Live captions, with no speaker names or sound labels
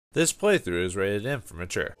This playthrough is rated M for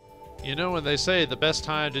mature. You know when they say the best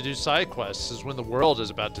time to do side quests is when the world is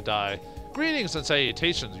about to die. Greetings and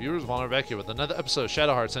salutations, viewers. Vauldemare back here with another episode of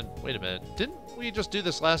Shadow Hearts. And wait a minute, didn't we just do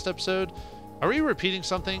this last episode? Are we repeating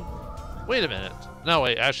something? Wait a minute. No,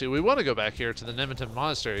 wait, actually, we want to go back here to the Nemeton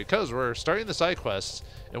Monastery because we're starting the side quests.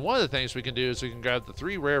 And one of the things we can do is we can grab the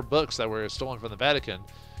 3 rare books that were stolen from the Vatican.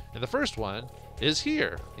 And the first one is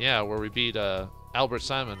here. Yeah, where we beat Albert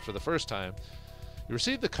Simon for the first time. You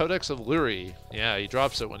receive the Codex of Yuri. Yeah, he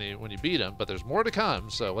drops it when you beat him, but there's more to come,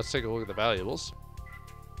 so let's take a look at the valuables.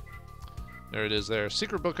 There it is there.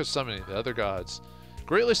 Secret Book of Summoning the Other Gods.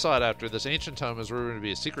 Greatly sought after, this ancient tome is rumored to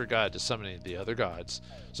be a secret guide to summoning the other gods.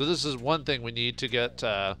 So this is one thing we need to get.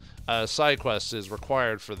 A side quest is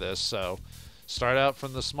required for this, so start out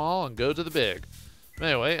from the small and go to the big.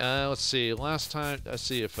 Anyway, let's see. Last time, let's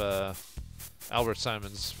see if Albert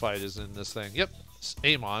Simon's fight is in this thing. Yep.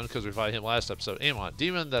 Amon, because we fought him last episode. Amon,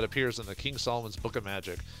 demon that appears in the King Solomon's Book of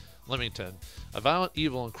Magic. Leamington, a violent,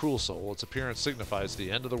 evil, and cruel soul. Its appearance signifies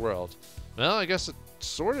the end of the world. Well, I guess it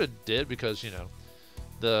sort of did because, you know,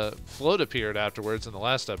 the float appeared afterwards in the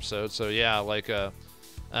last episode. So yeah, like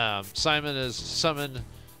Simon is summoned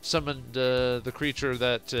the creature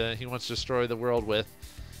that he wants to destroy the world with.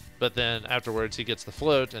 But then afterwards he gets the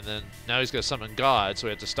float, and then now he's going to summon God, so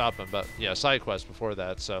we have to stop him. But yeah, side quest before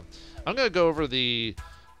that. So I'm going to go over the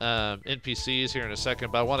NPCs here in a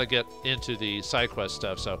second, but I want to get into the side quest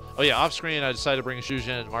stuff. So, oh yeah, off screen I decided to bring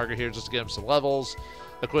Zhuzhen and Margaret here just to get them some levels.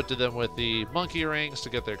 Equipped them with the monkey rings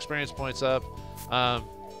to get their experience points up. At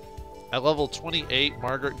level 28,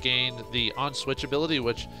 Margaret gained the on-switch ability,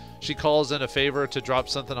 which she calls in a favor to drop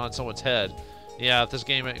something on someone's head. Yeah, if this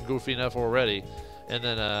game ain't goofy enough already. And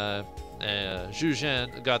then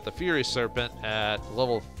Zhuzhen got the Fury Serpent at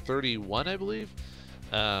level 31, I believe.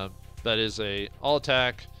 That is a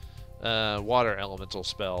all-attack water elemental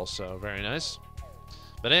spell, so very nice.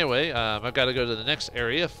 But anyway, I've got to go to the next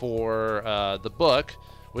area for the book,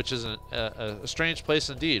 which is a strange place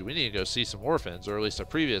indeed. We need to go see some orphans, or at least a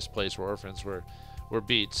previous place where orphans were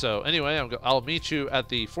beat. So anyway, I'll meet you at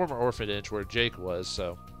the former orphanage where Jake was.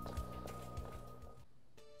 So.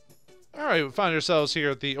 Alright, we find ourselves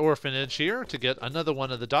here at the orphanage here to get another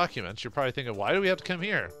one of the documents. You're probably thinking, why do we have to come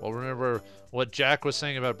here? Well, remember what Jack was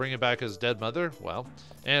saying about bringing back his dead mother? Well,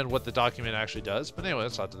 and what the document actually does. But anyway,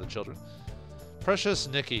 let's talk to the children. Precious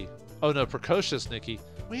Nicky. Oh no, Precocious Nicky.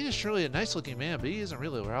 Wayne is surely a nice-looking man, but he isn't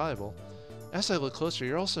really reliable. As I look closer,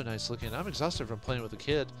 you're also nice-looking. I'm exhausted from playing with a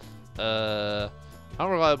kid.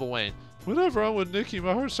 Unreliable Wayne. Whenever I'm with Nicky,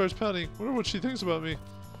 my heart starts pounding. Wonder what she thinks about me.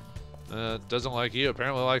 Doesn't like you.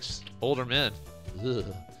 Apparently likes older men. Ugh.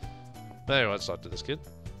 But anyway, let's talk to this kid.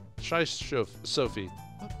 Shy Sophie.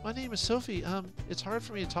 My name is Sophie. It's hard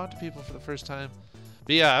for me to talk to people for the first time.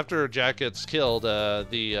 But yeah, after Jack gets killed,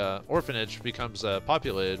 the orphanage becomes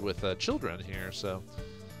populated with children here. So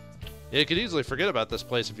yeah, you could easily forget about this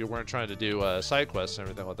place if you weren't trying to do side quests and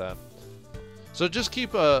everything like that. So just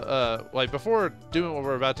keep like before doing what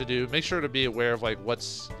we're about to do, make sure to be aware of like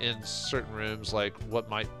what's in certain rooms, like what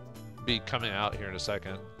might be coming out here in a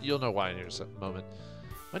second. You'll know why in here in a moment.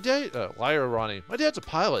 My dad, liar Ronnie. My dad's a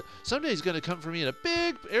pilot. Someday he's gonna come for me in a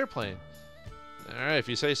big airplane. All right, if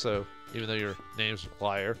you say so. Even though your name's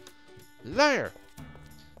Liar. Liar!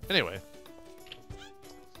 Anyway.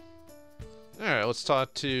 Alright, let's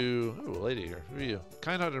talk to... Ooh, a lady here. Who are you?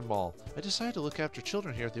 Kind-hearted Mall. I decided to look after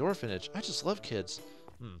children here at the orphanage. I just love kids.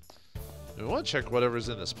 We want to check whatever's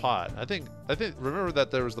in this pot. I think. Remember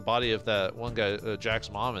that there was the body of that one guy,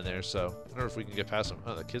 Jack's mom, in there, so I wonder if we can get past him.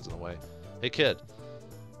 Oh, the kid's in the way. Hey, kid.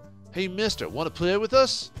 Hey, mister. Want to play with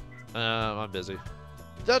us? I'm busy.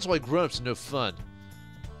 That's why grown-ups are no fun.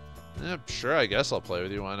 Sure, I guess I'll play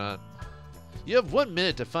with you. Why not? You have 1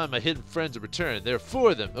 minute to find my hidden friends and return. There are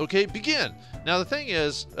 4 of them. Okay, begin. Now, the thing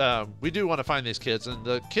is, we do want to find these kids, and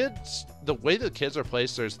the way the kids are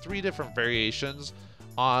placed, there's 3 different variations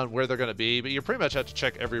on where they're going to be, but you pretty much have to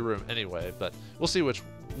check every room anyway, but we'll see which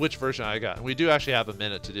version I got. And we do actually have a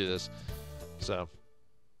minute to do this. So.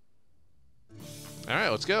 All right,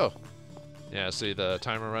 let's go. Yeah, see the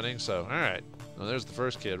timer running, so, all right. Well, there's the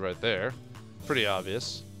first kid right there. Pretty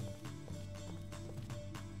obvious.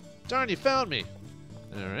 Darn, you found me!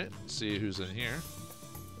 Alright, let's see who's in here.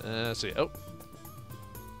 Let's see. Oh.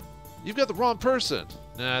 You've got the wrong person!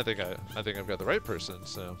 Nah, I think I've got the right person,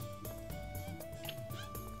 so.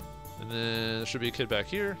 And then there should be a kid back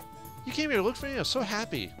here. You came here to look for me? I'm so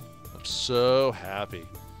happy. I'm so happy.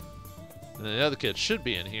 And then the other kid should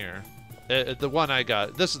be in here. The one I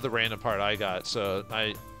got. This is the random part I got, so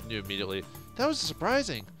I knew immediately. That was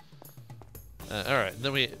surprising. All right, and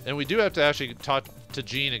then we do have to actually talk to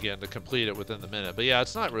Gene again to complete it within the minute. But yeah,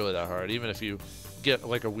 it's not really that hard, even if you get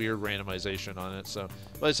like a weird randomization on it. So,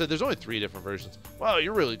 like I said, there's only 3 different versions. Wow,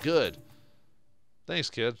 you're really good. Thanks,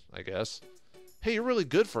 kid, I guess. Hey, you're really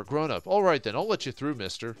good for a grown-up. All right, then. I'll let you through,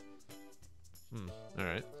 mister. All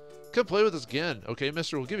right. Come play with us again. Okay,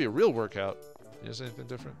 mister, we'll give you a real workout. You say anything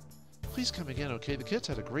different? Please come again, okay? The kids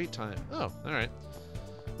had a great time. Oh, all right.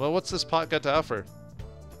 Well, what's this pot got to offer?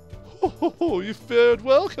 Oh, you fared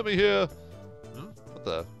well coming here. What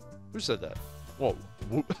the? Who said that? Whoa.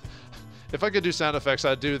 If I could do sound effects,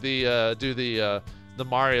 I'd do the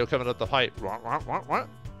Mario coming up the pipe. What?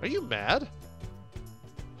 Are you mad?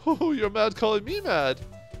 Oh, you're mad calling me mad.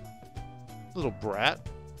 Little brat.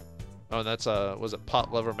 Oh, and that's, was it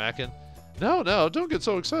Pot Lover Mackin? No, don't get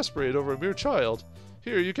so exasperated over a mere child.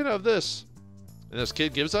 Here, you can have this. And this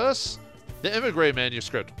kid gives us the Emigre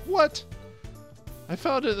manuscript. What? I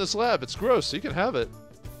found it in this lab. It's gross, so you can have it.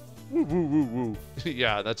 Woo, woo, woo, woo.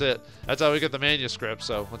 Yeah, that's it. That's how we get the manuscript,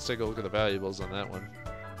 so let's take a look at the valuables on that one.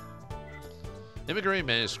 Emigre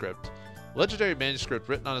manuscript. Legendary manuscript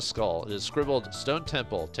written on a skull. It is scribbled, Stone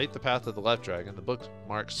Temple, take the path of the left dragon. The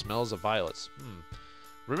bookmark smells of violets.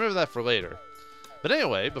 Remember that for later. But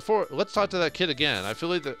anyway, let's talk to that kid again. I feel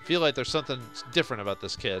like there's something different about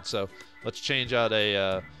this kid, so let's change out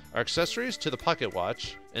our accessories to the pocket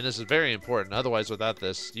watch. And this is very important. Otherwise, without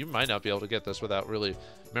this, you might not be able to get this without really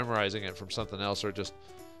memorizing it from something else, or just,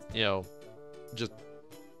 you know,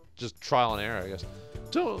 just trial and error, I guess.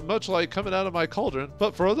 Don't much like coming out of my cauldron,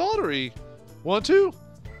 but for a lottery. Want to?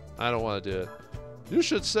 I don't want to do it. You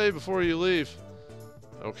should say before you leave.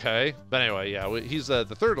 Okay. But anyway, yeah, he's the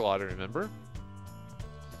 3rd lottery member.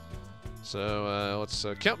 So let's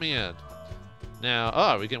count me in.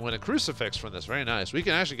 Now, we can win a crucifix from this. Very nice. We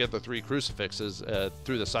can actually get the 3 crucifixes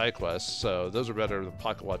through the side quests, so those are better than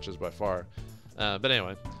pocket watches by far. But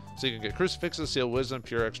anyway, so you can get crucifixes, sealed wisdom,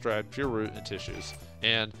 pure extract, pure root, and tissues.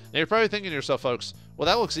 And now you're probably thinking to yourself, folks, well,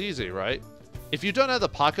 that looks easy, right? If you don't have the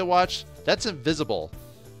pocket watch, that's invisible.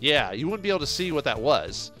 Yeah, you wouldn't be able to see what that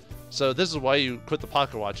was. So this is why you quit the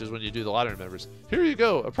pocket watches when you do the lottery members. Here you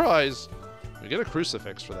go, a prize. You get a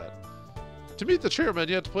crucifix for that. To meet the chairman,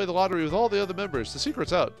 you have to play the lottery with all the other members. The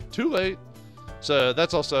secret's out. Too late. So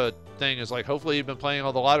that's also a thing, is like, hopefully you've been playing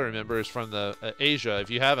all the lottery members from the Asia. If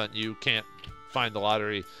you haven't, you can't find the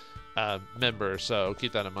lottery member, so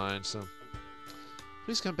keep that in mind. So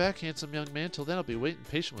please come back, handsome young man. Till then, I'll be waiting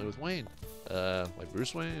patiently with Wayne. Like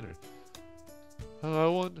Bruce Wayne, or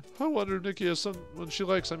I wonder if Nikki has someone she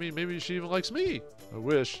likes. I mean, maybe she even likes me. I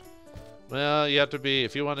wish. Well, you have to be,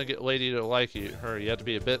 if you want to get lady to like her, you have to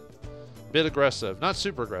be a bit aggressive. Not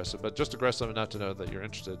super aggressive, but just aggressive enough to know that you're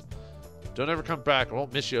interested. Don't ever come back. I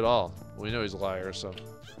won't miss you at all. We know he's a liar, so.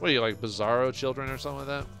 What are you, like Bizarro children or something like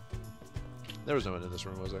that? There was no one in this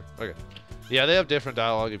room, was there? Okay. Yeah, they have different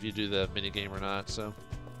dialogue if you do the minigame or not, so.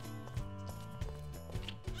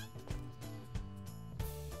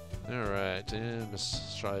 Alright, Miss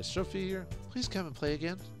Sophie here. Please come and play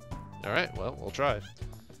again. Alright, well, we'll try.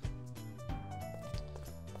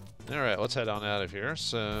 Alright, let's head on out of here.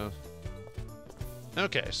 So,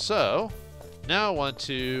 okay, so now I want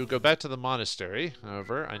to go back to the monastery.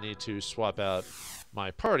 However, I need to swap out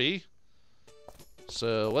my party.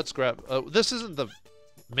 So let's grab... this isn't the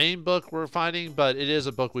main book we're finding, but it is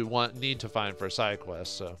a book we need to find for a side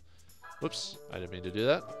quest, so... Whoops, I didn't mean to do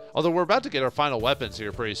that. Although we're about to get our final weapons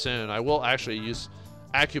here pretty soon. I will actually use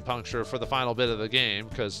acupuncture for the final bit of the game,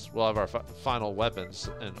 because we'll have our final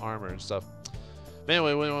weapons and armor and stuff. But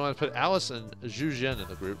anyway, we want to put Alice and Zhuzhen in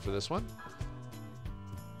the group for this one.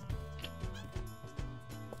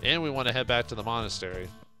 And we want to head back to the monastery.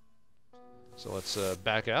 So let's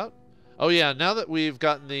back out. Oh yeah, now that we've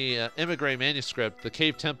gotten the Emigre manuscript, the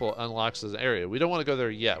cave temple unlocks this area. We don't want to go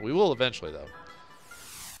there yet. We will eventually, though.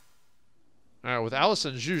 Alright, with Alice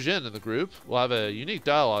and Zhuzhen in the group, we'll have a unique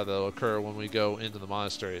dialogue that will occur when we go into the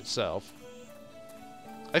monastery itself.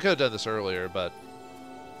 I could have done this earlier, but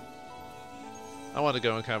I want to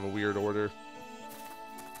go in kind of a weird order.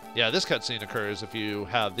 Yeah, this cutscene occurs if you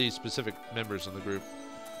have these specific members in the group.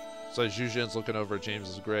 So Zhuzhen's looking over at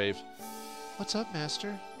James's grave. What's up,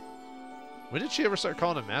 Master? When did she ever start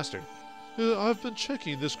calling him Master? I've been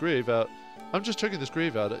checking this grave out. I'm just checking this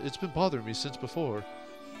grave out. It's been bothering me since before.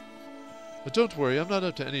 But don't worry, I'm not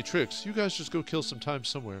up to any tricks. You guys just go kill some time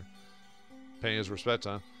somewhere. Paying his respect,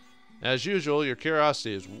 huh? As usual, your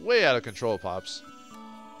curiosity is way out of control, Pops.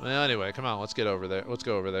 Well, anyway, come on, let's get over there. Let's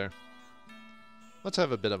go over there. Let's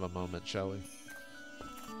have a bit of a moment, shall we?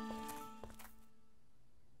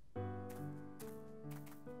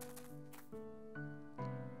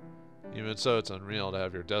 Even so, it's unreal to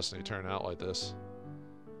have your destiny turn out like this.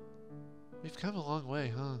 We've come a long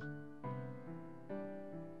way, huh?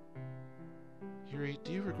 Yuri,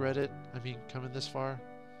 do you regret it? I mean, coming this far?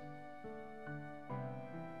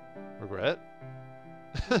 Regret?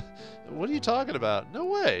 What are you talking about? No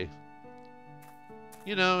way!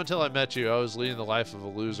 You know, until I met you, I was leading the life of a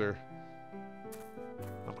loser.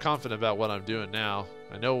 I'm confident about what I'm doing now.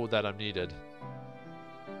 I know that I'm needed.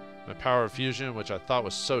 My power of fusion, which I thought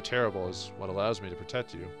was so terrible, is what allows me to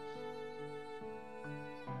protect you.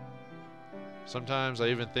 Sometimes I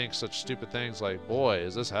even think such stupid things like, boy,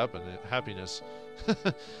 is this happiness.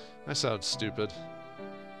 I sound stupid.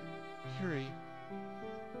 Yuri.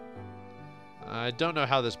 I don't know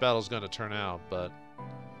how this battle's going to turn out, but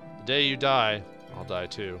the day you die, I'll die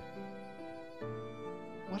too.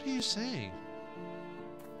 What are you saying?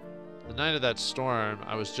 The night of that storm,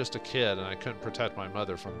 I was just a kid and I couldn't protect my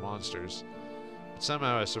mother from monsters. But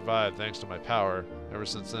somehow I survived thanks to my power. Ever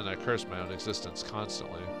since then, I cursed my own existence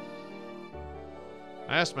constantly.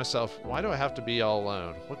 I asked myself, why do I have to be all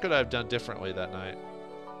alone? What could I have done differently that night?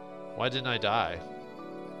 Why didn't I die?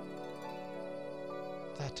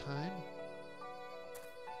 That time?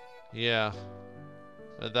 Yeah.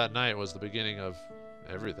 That night was the beginning of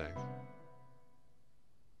everything.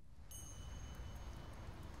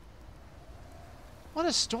 What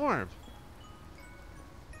a storm!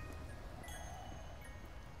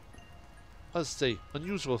 Let's say,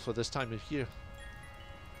 unusual for this time of year.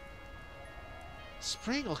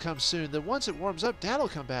 Spring will come soon, then once it warms up, Dad'll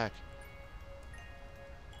come back.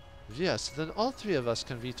 Yes, then all three of us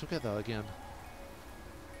can be together again.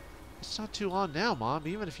 It's not too long now, Mom.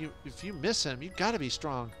 Even if you miss him, you gotta be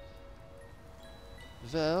strong.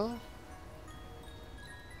 Well?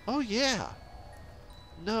 Oh yeah!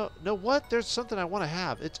 No, what? There's something I want to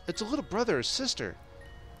have. It's a little brother or sister.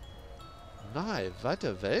 Nai,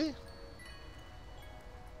 weiter way?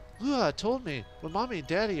 Lua told me when Mommy and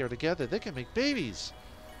Daddy are together, they can make babies.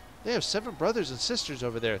 They have 7 brothers and sisters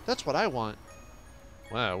over there. That's what I want.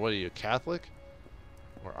 Wow, what are you, Catholic?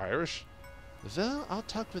 Or Irish? Well, I'll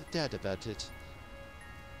talk with Dad about it.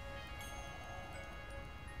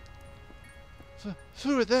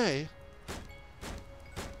 Who are they?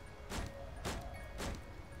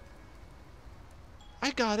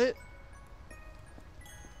 I got it.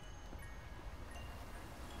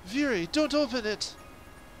 Yuri, don't open it.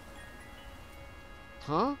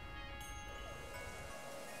 Huh?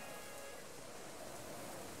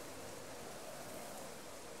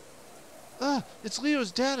 Ah, it's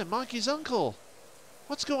Leo's dad and Monkey's uncle.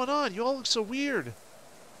 What's going on? You all look so weird.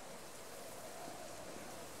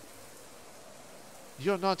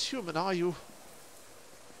 You're not human, are you?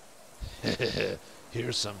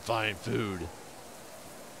 Here's some fine food.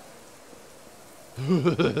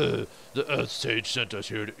 The Earth Sage sent us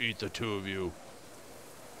here to eat the 2 of you.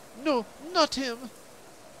 No, not him.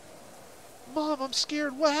 Mom, I'm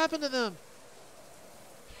scared. What happened to them?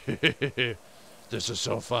 This is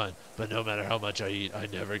so fun, but no matter how much I eat, I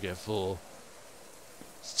never get full.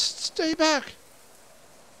 Stay back!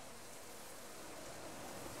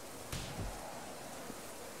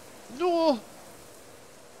 No!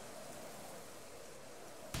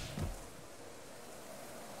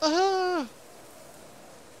 Ah!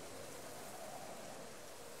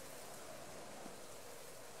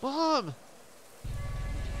 Mom!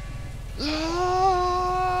 Ah!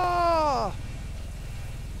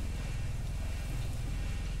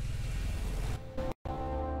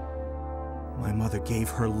 My mother gave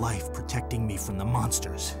her life protecting me from the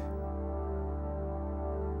monsters.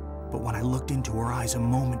 But when I looked into her eyes a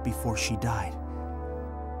moment before she died,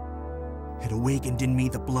 it awakened in me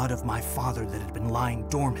the blood of my father that had been lying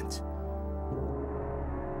dormant.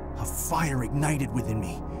 A fire ignited within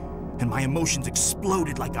me, and my emotions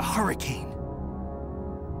exploded like a hurricane.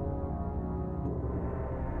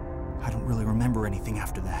 I don't really remember anything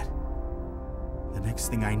after that. The next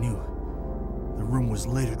thing I knew, the room was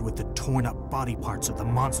littered with the torn-up body parts of the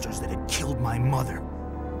monsters that had killed my mother.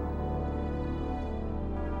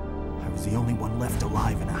 I was the only one left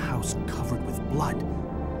alive in a house covered with blood.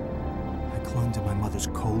 I clung to my mother's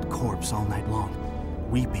cold corpse all night long,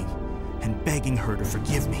 weeping and begging her to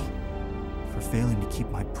forgive me for failing to keep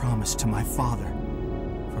my promise to my father,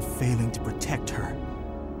 for failing to protect her.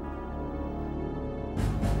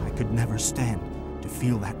 I could never stand to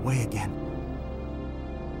feel that way again.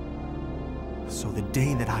 So the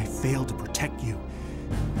day that I failed to protect you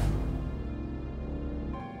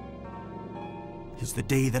is the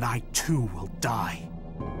day that I too will die.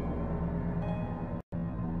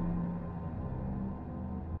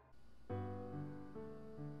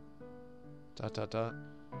 Dot dot dot.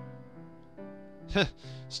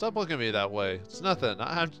 Stop looking at me that way. It's nothing.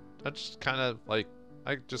 I'm just kind of like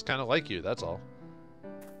I just kind of like you, that's all.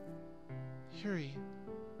 Yuri,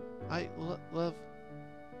 I love...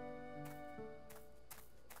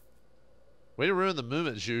 Way to ruin the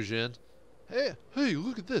moment, Zhuzhin. Hey,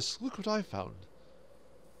 look at this. Look what I found.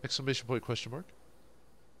 Exclamation point, question mark.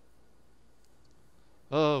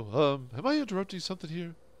 Oh, am I interrupting something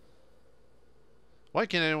here? Why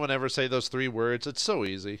can't anyone ever say those 3 words? It's so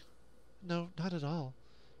easy. No, not at all.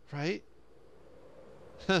 Right?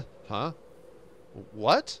 Huh?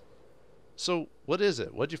 What? So, what is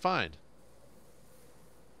it? What'd you find?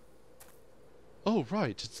 Oh,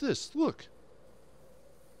 right, it's this. Look.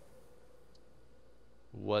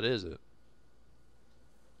 What is it?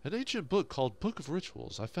 An ancient book called Book of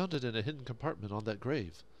Rituals. I found it in a hidden compartment on that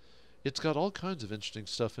grave. It's got all kinds of interesting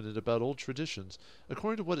stuff in it about old traditions,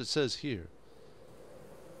 according to what it says here.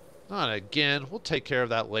 Not again. We'll take care of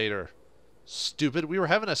that later. Stupid. We were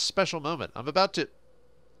having a special moment. I'm about to...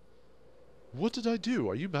 What did I do?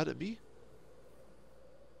 Are you mad at me?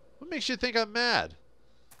 What makes you think I'm mad?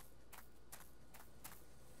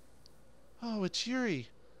 Oh, it's Yuri.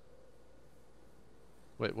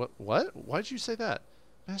 Wait, what? Why'd you say that?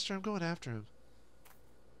 Master, I'm going after him.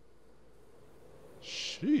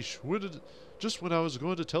 Sheesh, just when I was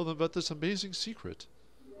going to tell them about this amazing secret.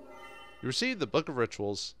 You received the Book of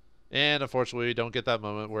Rituals, and unfortunately we don't get that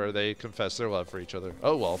moment where they confess their love for each other.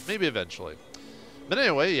 Oh well, maybe eventually. But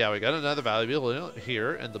anyway, yeah, we got another valuable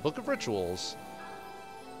here in the Book of Rituals.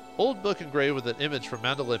 Old book engraved with an image from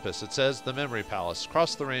Mount Olympus. It says, the Memory Palace.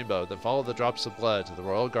 Cross the rainbow, then follow the drops of blood to the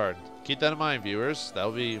Royal Garden. Keep that in mind, viewers.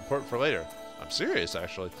 That'll be important for later. I'm serious,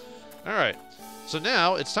 actually. Alright, so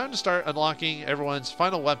now it's time to start unlocking everyone's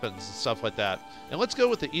final weapons and stuff like that. And let's go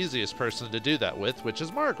with the easiest person to do that with, which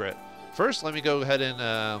is Margaret. First, let me go ahead and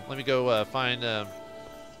find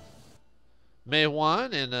Mei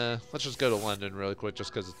Wan, and let's just go to London really quick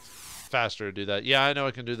just because it's faster to do that. Yeah, I know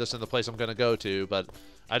I can do this in the place I'm going to go to, but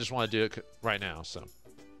I just want to do it right now, so.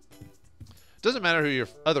 Doesn't matter who your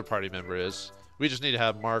other party member is. We just need to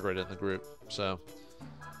have Margaret in the group, so.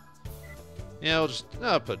 Yeah,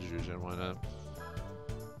 I'll put Juju in, why not?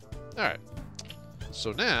 Alright.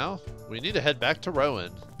 So now, we need to head back to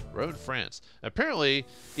Rowan, France. Apparently,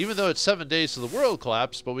 even though it's 7 days to the world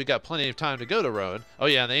collapse, but we got plenty of time to go to Rowan. Oh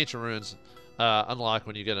yeah, and the Ancient Ruins unlock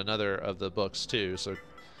when you get another of the books too, so.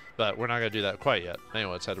 But we're not going to do that quite yet.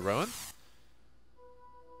 Anyway, let's head to Rowan.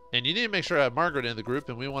 And you need to make sure I have Margaret in the group,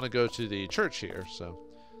 and we want to go to the church here, so.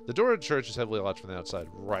 The door of the church is heavily locked from the outside.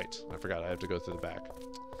 Right. I forgot I have to go through the back.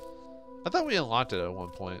 I thought we unlocked it at one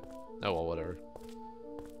point. Oh, well, whatever.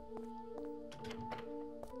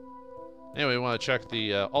 Anyway, we want to check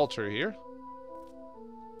the altar here.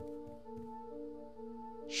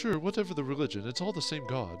 Sure, whatever the religion, it's all the same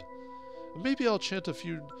god. Maybe I'll chant a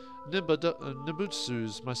few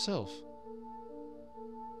Nibutsus myself.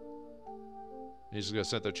 He's just going to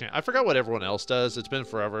sit there chant. I forgot what everyone else does. It's been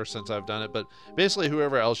forever since I've done it, but basically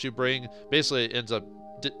whoever else you bring basically ends up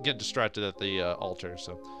getting distracted at the altar,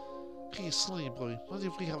 so. Hey, Sonny boy, what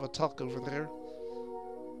if we have a talk over there?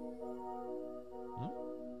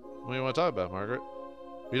 What do you want to talk about, Margaret?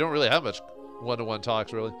 We don't really have much one-to-one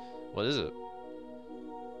talks, really. What is it?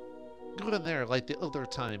 Go in there like the other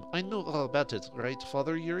time. I know all about it, right,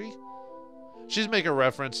 Father Yuri? She's making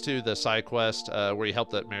reference to the side quest where you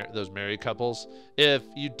help those married couples. If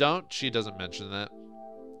you don't, she doesn't mention that.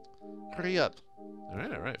 Hurry up. All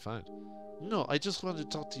right, fine. No, I just wanted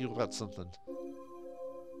to talk to you about something.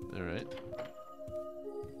 All right.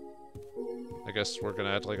 I guess we're going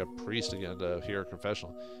to act like a priest again to hear a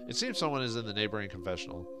confessional. It seems someone is in the neighboring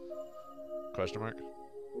confessional. Question mark?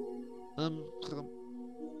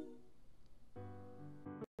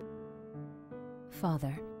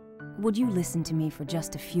 Father, would you listen to me for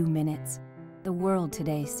just a few minutes? The world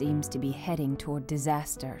today seems to be heading toward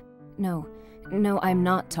disaster. No, I'm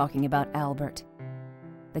not talking about Albert.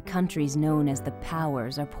 The countries known as the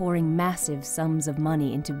Powers are pouring massive sums of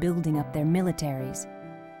money into building up their militaries.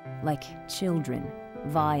 Like children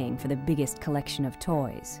vying for the biggest collection of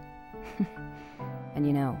toys. And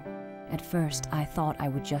you know, at first I thought I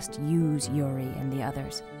would just use Yuri and the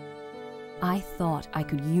others. I thought I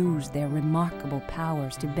could use their remarkable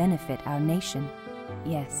powers to benefit our nation.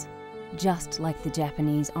 Yes, just like the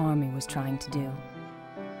Japanese army was trying to do.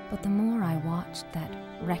 But the more I watched that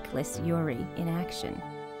reckless Yuri in action,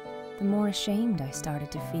 the more ashamed I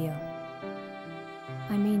started to feel.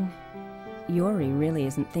 I mean, Yuri really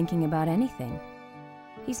isn't thinking about anything.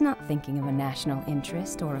 He's not thinking of a national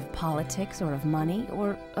interest, or of politics, or of money,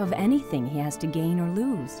 or of anything he has to gain or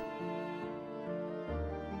lose.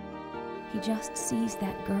 He just sees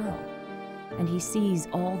that girl, and he sees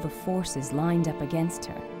all the forces lined up against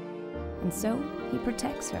her. And so, he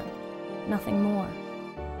protects her. Nothing more.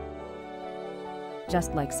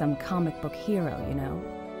 Just like some comic book hero, you know.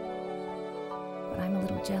 But I'm a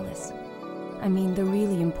little jealous. I mean, the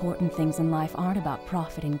really important things in life aren't about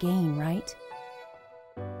profit and gain, right?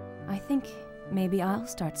 I think maybe I'll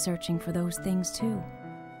start searching for those things too.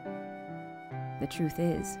 The truth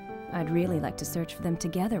is, I'd really like to search for them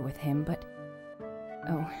together with him, but...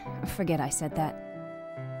 Oh, forget I said that.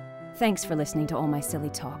 Thanks for listening to all my silly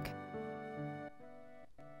talk.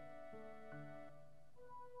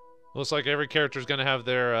 Looks like every character's gonna have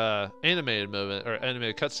their animated moment, or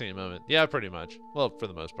animated cutscene moment. Yeah, pretty much. Well, for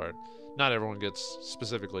the most part. Not everyone gets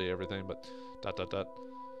specifically everything, but ...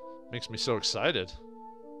 Makes me so excited.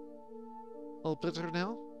 All better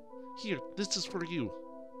now? Here, this is for you.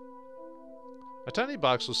 A tiny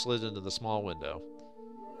box was slid into the small window.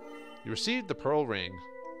 You received the pearl ring.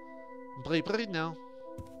 Play now.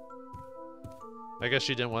 I guess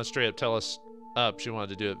she didn't want to straight up tell us up. She wanted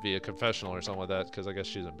to do it via confessional or something like that, because I guess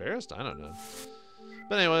she's embarrassed? I don't know.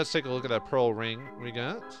 But anyway, let's take a look at that pearl ring we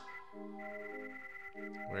got.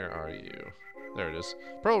 Where are you? There it is.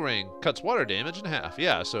 Pearl ring cuts water damage in half.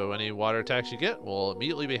 Yeah, so any water attacks you get will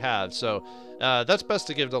immediately be halved. So that's best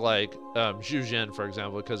to give to, like, Zhu, for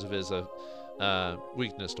example, because of his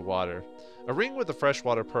weakness to water. A ring with a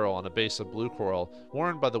freshwater pearl on a base of blue coral,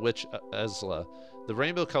 worn by the witch Ezla. The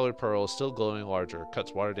rainbow-colored pearl is still glowing larger,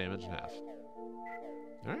 cuts water damage in half.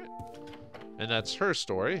 Alright. And that's her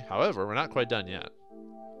story. However, we're not quite done yet.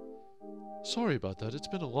 Sorry about that. It's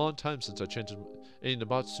been a long time since I chanted any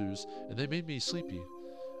Namatsus, and they made me sleepy.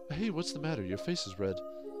 Hey, what's the matter? Your face is red.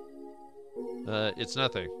 It's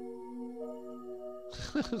nothing.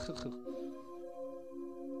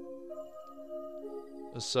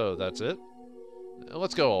 So, that's it.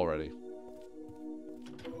 Let's go already.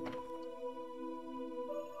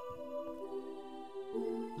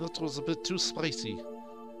 That was a bit too spicy.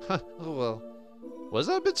 Huh, oh well. Was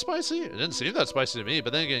that a bit spicy? It didn't seem that spicy to me,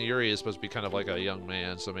 but then again, Yuri is supposed to be kind of like a young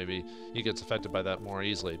man, so maybe he gets affected by that more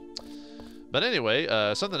easily. But anyway,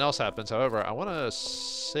 something else happens. However, I want to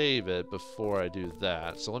save it before I do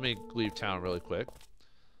that. So let me leave town really quick.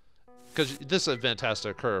 Because this event has to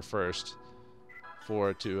occur first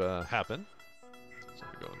for it to happen. So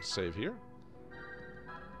I'm going to go and save here.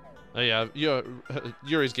 Oh yeah,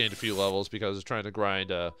 Yuri's gained a few levels because he's trying to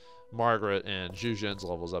grind Margarete and Zhu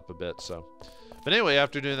levels up a bit, so... But anyway,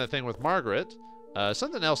 after doing that thing with Margarete,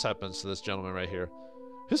 something else happens to this gentleman right here.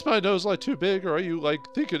 Is my nose, like, too big, or are you, like,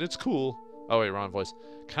 thinking it's cool? Oh, wait, wrong voice.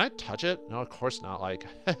 Can I touch it? No, of course not, like,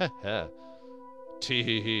 heh.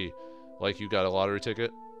 Tee-hee-hee. Like, you got a lottery ticket?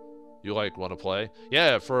 You, like, want to play?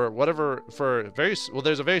 Yeah, for whatever, for very... Well,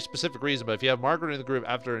 there's a very specific reason, but if you have Margarete in the group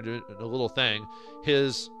after a little thing, he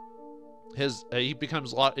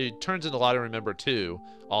turns into lottery member 2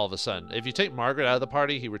 all of a sudden. If you take Margarete out of the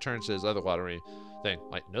party, he returns to his other lottery thing.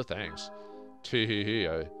 Like, no thanks. Tee-hee-hee,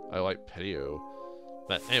 I like Petio.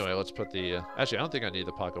 But anyway, let's put the... actually, I don't think I need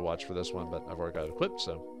the pocket watch for this one, but I've already got it equipped,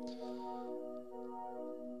 so...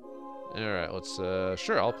 Alright, let's...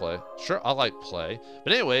 sure, I'll play. Sure, I'll, like, play.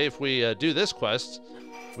 But anyway, if we do this quest,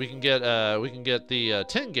 we can get the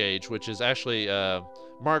 10 gauge, which is actually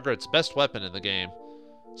Margaret's best weapon in the game.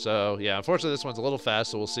 So, yeah, unfortunately this one's a little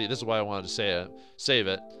fast, so we'll see. This is why I wanted to save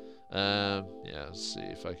it. Yeah, let's see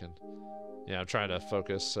if I can... Yeah, I'm trying to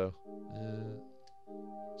focus, so...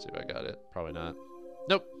 see if I got it. Probably not.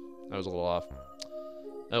 Nope. I was a little off.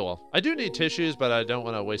 Oh, well. I do need tissues, but I don't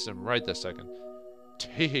want to waste them right this second.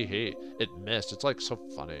 Tee-hee-hee. It missed. It's, like, so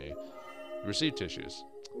funny. Receive tissues.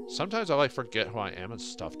 Sometimes I, like, forget who I am and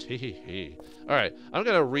stuff. Tee-hee-hee. Alright, I'm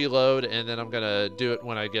gonna reload, and then I'm gonna do it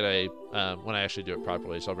when I get a, when I actually do it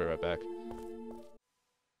properly, so I'll be right back.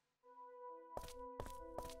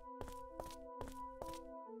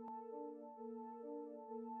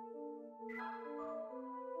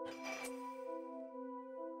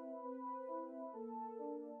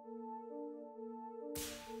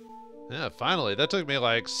 Yeah, finally. That took me,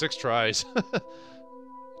 like, 6 tries.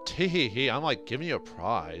 Tee-hee-hee, I'm like giving you a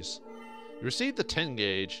prize. You received the 10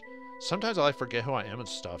 gauge. Sometimes I like forget who I am and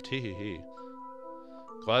stuff. Tee-hee-hee.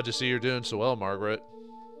 Glad to see you're doing so well, Margarete.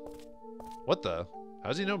 What the? How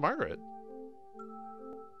does he know Margarete?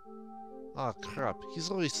 Ah, crap.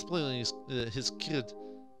 He's always spoiling his kid.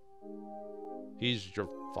 He's your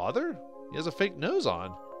father? He has a fake nose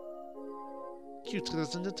on. Cute,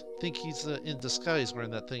 isn't it? Think he's in disguise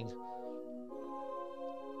wearing that thing.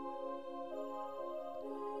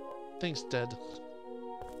 Thanks, Dad.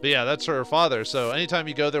 But yeah, that's her father. So anytime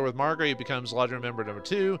you go there with Margarete, he becomes lottery member number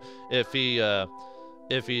 2. If he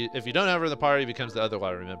if you don't have her in the party, he becomes the other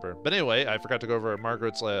lottery member. But anyway, I forgot to go over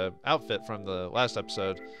Margaret's outfit from the last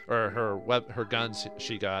episode, or her guns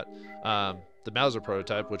she got. The Mauser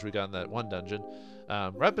prototype, which we got in that one dungeon.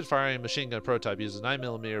 Rapid firing machine gun prototype uses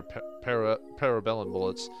 9mm parabellum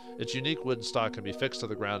bullets. Its unique wooden stock can be fixed to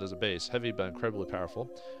the ground as a base, heavy but incredibly powerful.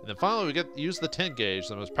 And then finally, we use the 10 gauge,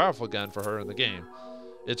 the most powerful gun for her in the game.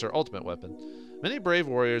 It's her ultimate weapon. Many brave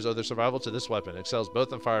warriors owe their survival to this weapon. It excels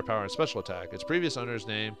both in firepower and special attack. Its previous owner's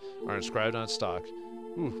name are inscribed on its stock.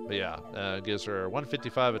 Ooh, but yeah, it gives her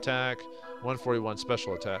 155 attack, 141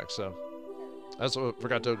 special attack. So I also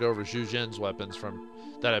forgot to go over Zhu Jin's weapons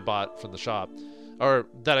that I bought from the shop, or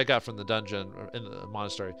that I got from the dungeon in the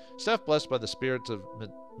monastery. Staff blessed by the spirits of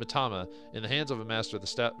Mitama in the hands of a master.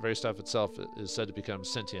 The very staff itself is said to become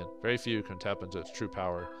sentient. Very few can tap into its true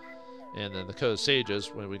power. And then the code of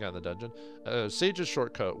Sages, when we got in the dungeon. Sage's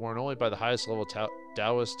short coat, worn only by the highest level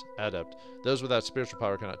Taoist adept. Those without spiritual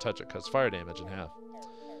power cannot touch it, cuts fire damage in half.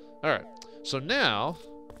 Alright, so now,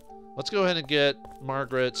 let's go ahead and get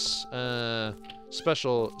Margaret's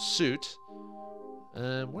special suit.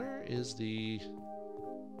 Where is the...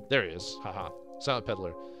 There he is, haha. Silent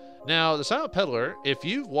Peddler. Now, the Silent Peddler, if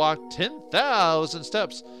you've walked 10,000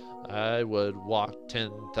 steps... I would walk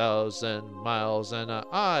 10,000 miles, and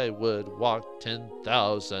I would walk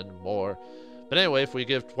 10,000 more. But anyway, if we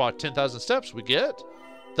walk 10,000 steps, we get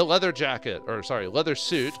the leather jacket, or sorry, leather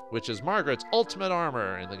suit, which is Margaret's ultimate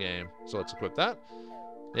armor in the game. So let's equip that.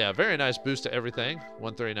 Yeah, very nice boost to everything.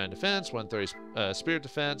 139 defense, 130 spirit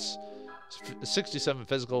defense, 67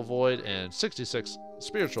 physical void, and 66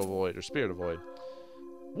 spiritual void, or spirit void.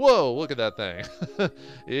 Whoa, look at that thing.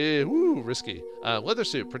 Woo, risky. Leather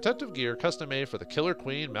suit, protective gear, custom made for the killer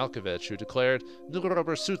queen Malkovich, who declared, "New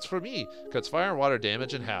rubber suits for me. Cuts fire and water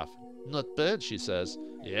damage in half." Not bad, she says.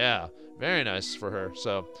 Yeah, very nice for her.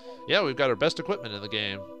 So, yeah, we've got our best equipment in the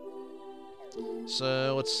game.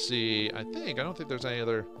 So, let's see. I don't think there's any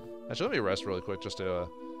other... Actually, let me rest really quick just to...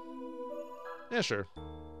 Yeah, sure.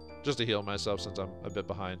 Just to heal myself since I'm a bit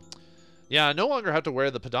behind. Yeah, I no longer have to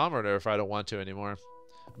wear the pedometer if I don't want to anymore.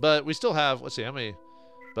 But we still have, let's see how many,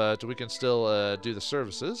 but we can still do the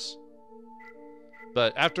services.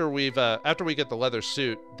 But after we get the leather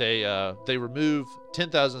suit, they remove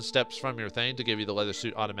 10,000 steps from your thing to give you the leather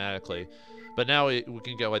suit automatically. But now we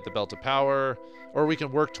can get like the belt of power, or we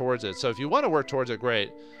can work towards it. So if you want to work towards it,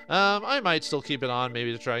 great. I might still keep it on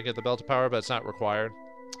maybe to try and get the belt of power, but it's not required.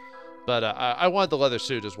 But I wanted the leather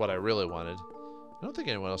suit is what I really wanted. I don't think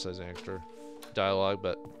anyone else has an extra dialogue,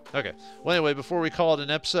 but okay. Well, anyway, before we call it an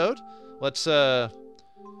episode, let's find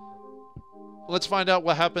out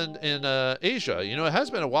what happened in Asia. You know, it has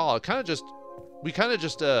been a while. We kind of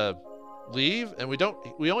just leave, and we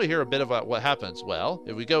only hear a bit about what happens. Well,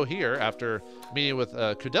 if we go here after meeting with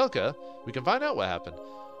Koudelka, we can find out what happened.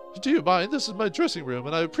 Do you mind? This is my dressing room,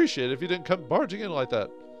 and I appreciate it if you didn't come barging in like that.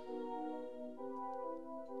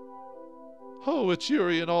 Oh, it's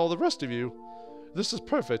Yuri and all the rest of you. This is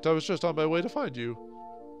perfect. I was just on my way to find you.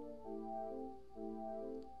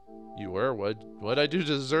 You were? What'd I do to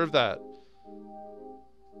deserve that?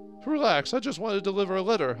 Relax, I just want to deliver a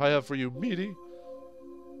letter I have for you, meaty.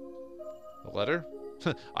 A letter?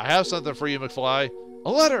 I have something for you, McFly.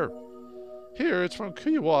 A letter! Here, it's from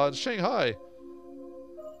Koudelka in Shanghai.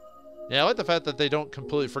 Yeah, I like the fact that they don't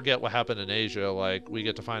completely forget what happened in Asia. Like, we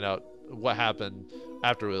get to find out what happened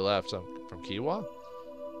after we left. So, from Koudelka?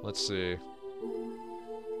 Let's see.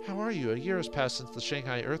 How are you? A year has passed since the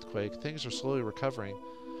Shanghai earthquake. Things are slowly recovering.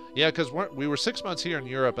 Yeah, because we were 6 months here in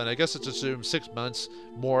Europe, and I guess it's assumed 6 months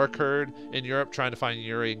more occurred in Europe trying to find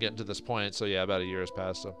Yuri and getting to this point. So yeah, about a year has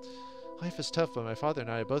passed. So life is tough, but my father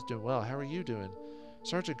and I are both doing well. How are you doing?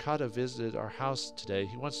 Sergeant Kato visited our house today.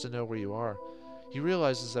 He wants to know where you are. He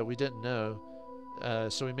realizes that we didn't know,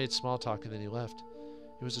 so we made small talk and then he left.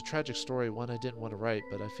 It was a tragic story, one I didn't want to write,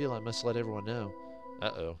 but I feel I must let everyone know.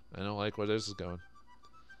 Uh-oh, I don't like where this is going.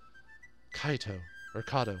 Kato.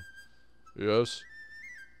 Yes?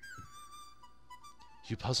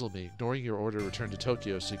 You puzzle me. Ignoring your order, return to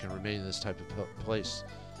Tokyo so you can remain in this type of place.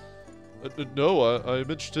 No, I am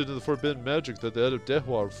interested in the forbidden magic that the head of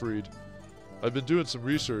Dehua freed. I've been doing some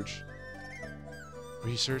research.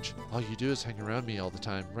 Research? All you do is hang around me all the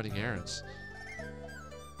time, running errands.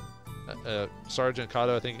 Sergeant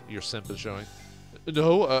Kato, I think your simp is showing.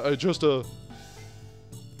 No, I just,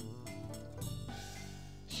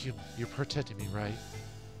 You're protecting me, right?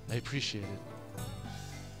 I appreciate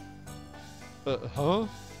it. Huh?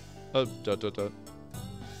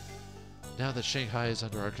 Now that Shanghai is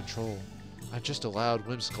under our control, I've just allowed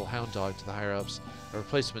whimsical hound dog to the higher-ups. A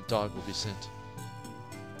replacement dog will be sent.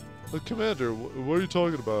 Commander, what are you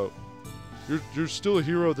talking about? You're still a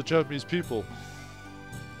hero of the Japanese people.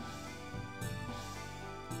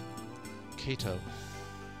 Kato.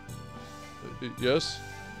 Yes?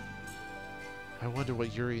 I wonder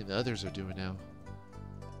what Yuri and the others are doing now.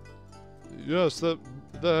 Yes, they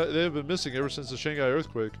have been missing ever since the Shanghai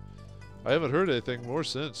earthquake. I haven't heard anything more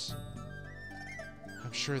since.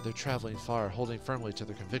 I'm sure they're traveling far, holding firmly to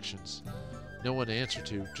their convictions. No one to answer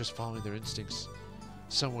to, just following their instincts.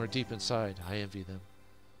 Somewhere deep inside, I envy them.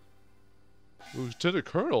 Lieutenant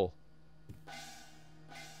Colonel!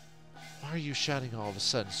 Why are you shouting all of a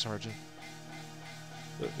sudden, Sergeant?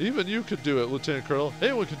 Even you could do it, Lieutenant Colonel.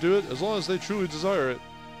 Anyone can do it, as long as they truly desire it.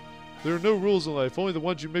 There are no rules in life, only the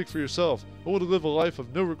ones you make for yourself. I want to live a life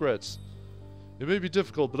of no regrets. It may be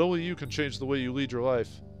difficult, but only you can change the way you lead your life.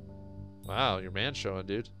 Wow, your man showing,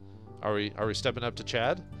 dude. Are we stepping up to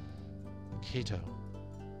Chad? Kato.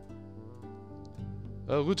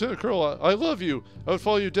 Lieutenant Colonel, I love you. I would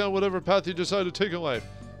follow you down whatever path you decide to take in life.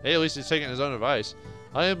 Hey, at least he's taking his own advice.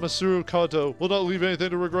 I am Masuru Kato. Will not leave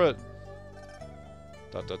anything to regret. ...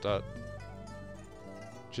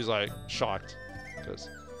 She's like shocked. Because,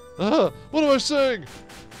 what am I saying?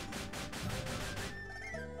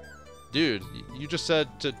 Dude, you just said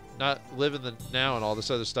to not live in the now and all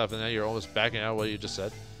this other stuff, and now you're almost backing out of what you just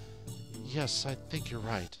said. Yes, I think you're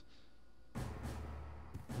right.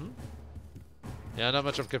 Yeah, not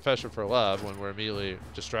much of a confession for love when we're immediately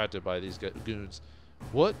distracted by these goons.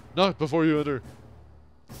 What? Knock before you enter.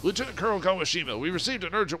 Lieutenant Colonel Kawashima, we received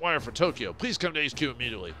an urgent wire from Tokyo. Please come to HQ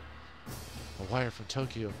immediately. A wire from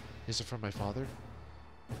Tokyo? Is it from my father?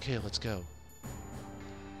 Okay, let's go.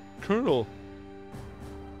 Colonel.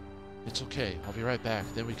 It's okay. I'll be right back.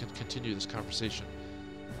 Then we can continue this conversation.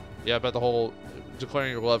 Yeah, about the whole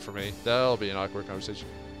declaring your love for me. That'll be an awkward conversation.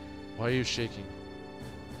 Why are you shaking?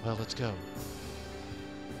 Well, let's go.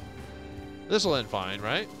 This'll end fine,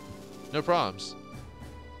 right? No problems.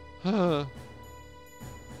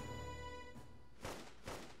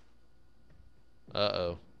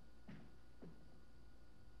 Uh-oh.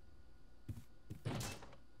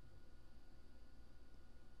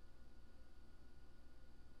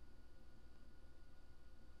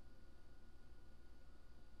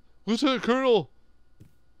 Lieutenant Colonel!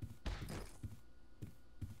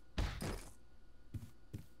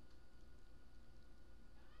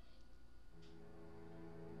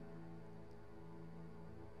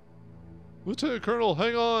 Lieutenant Colonel,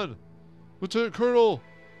 hang on! Lieutenant Colonel!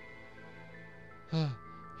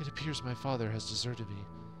 It appears my father has deserted me.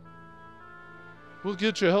 We'll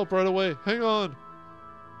get you help right away. Hang on!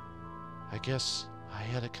 I guess I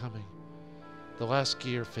had it coming. The last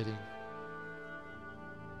gear fitting.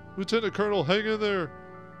 Lieutenant Colonel, hang in there!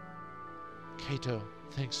 Kato,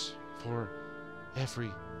 thanks for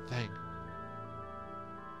everything.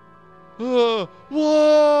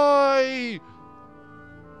 Why?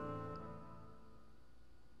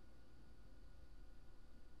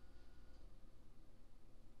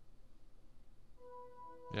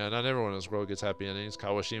 Yeah, not everyone in this world gets happy endings.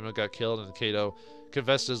 Kawashima got killed and Kato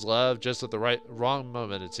confessed his love just at the wrong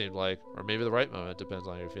moment, it seemed like. Or maybe the right moment, depends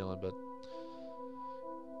on how you're feeling, but...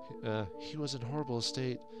 he was in horrible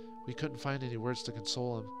state. We couldn't find any words to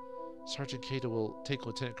console him. Sergeant Kato will take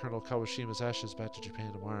Lieutenant Colonel Kawashima's ashes back to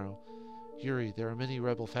Japan tomorrow. Yuri, there are many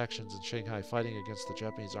rebel factions in Shanghai fighting against the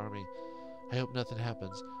Japanese army. I hope nothing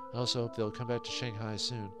happens. I also hope they'll come back to Shanghai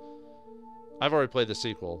soon. I've already played the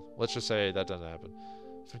sequel. Let's just say that doesn't happen.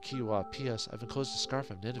 From Kiwa, P.S. I've enclosed a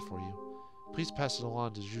scarf I've knitted for you. Please pass it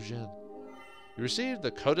along to Zhujin. You received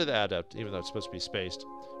the Coat of the Adept, even though it's supposed to be spaced,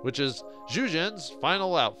 which is Zhujin's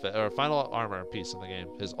final outfit, or final armor piece in the game,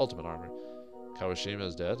 his ultimate armor. Kawashima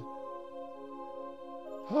is dead.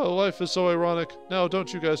 Oh, life is so ironic. Now,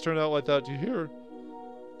 don't you guys turn out like that, do you hear?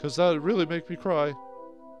 Because that would really make me cry.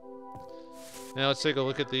 Now, let's take a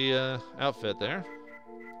look at the outfit there.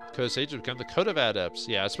 Code Sage would become the Coat of Adepts.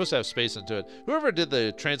 Yeah, it's supposed to have space into it. Whoever did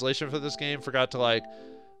the translation for this game forgot to, like,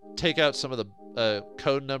 take out some of the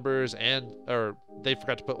code numbers, or they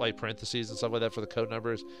forgot to put, like, parentheses and stuff like that for the code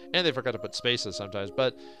numbers, and they forgot to put spaces sometimes.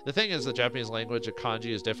 But the thing is, the Japanese language, the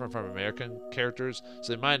kanji, is different from American characters,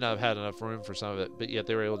 so they might not have had enough room for some of it, but yet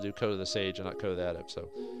they were able to do Code of the Sage and not Code of the Adept, so...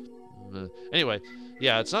 Anyway,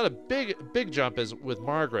 yeah, it's not a big jump as with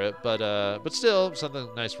Margaret, but still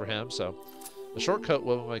something nice for him, so... A short coat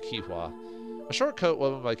woven by Kihwa. A short coat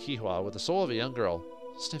woven by Kihwa with the soul of a young girl.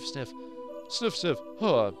 Sniff, sniff. Sniff, sniff.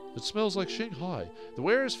 Huh, it smells like Shanghai. The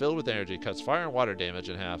wearer is filled with energy, cuts fire and water damage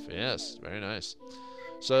in half. Yes, very nice.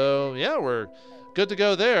 So, yeah, we're good to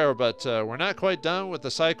go there, but we're not quite done with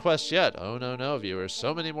the side quests yet. Oh, no, viewers.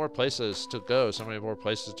 So many more places to go, so many more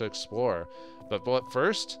places to explore. But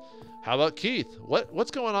first, How about Keith?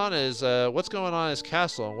 What's going on in his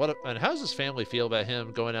castle, and how does his family feel about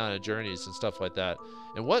him going on journeys and stuff like that?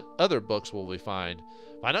 And what other books will we find?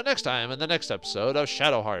 Find out next time in the next episode of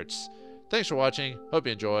Shadow Hearts. Thanks for watching. Hope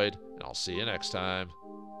you enjoyed, and I'll see you next time.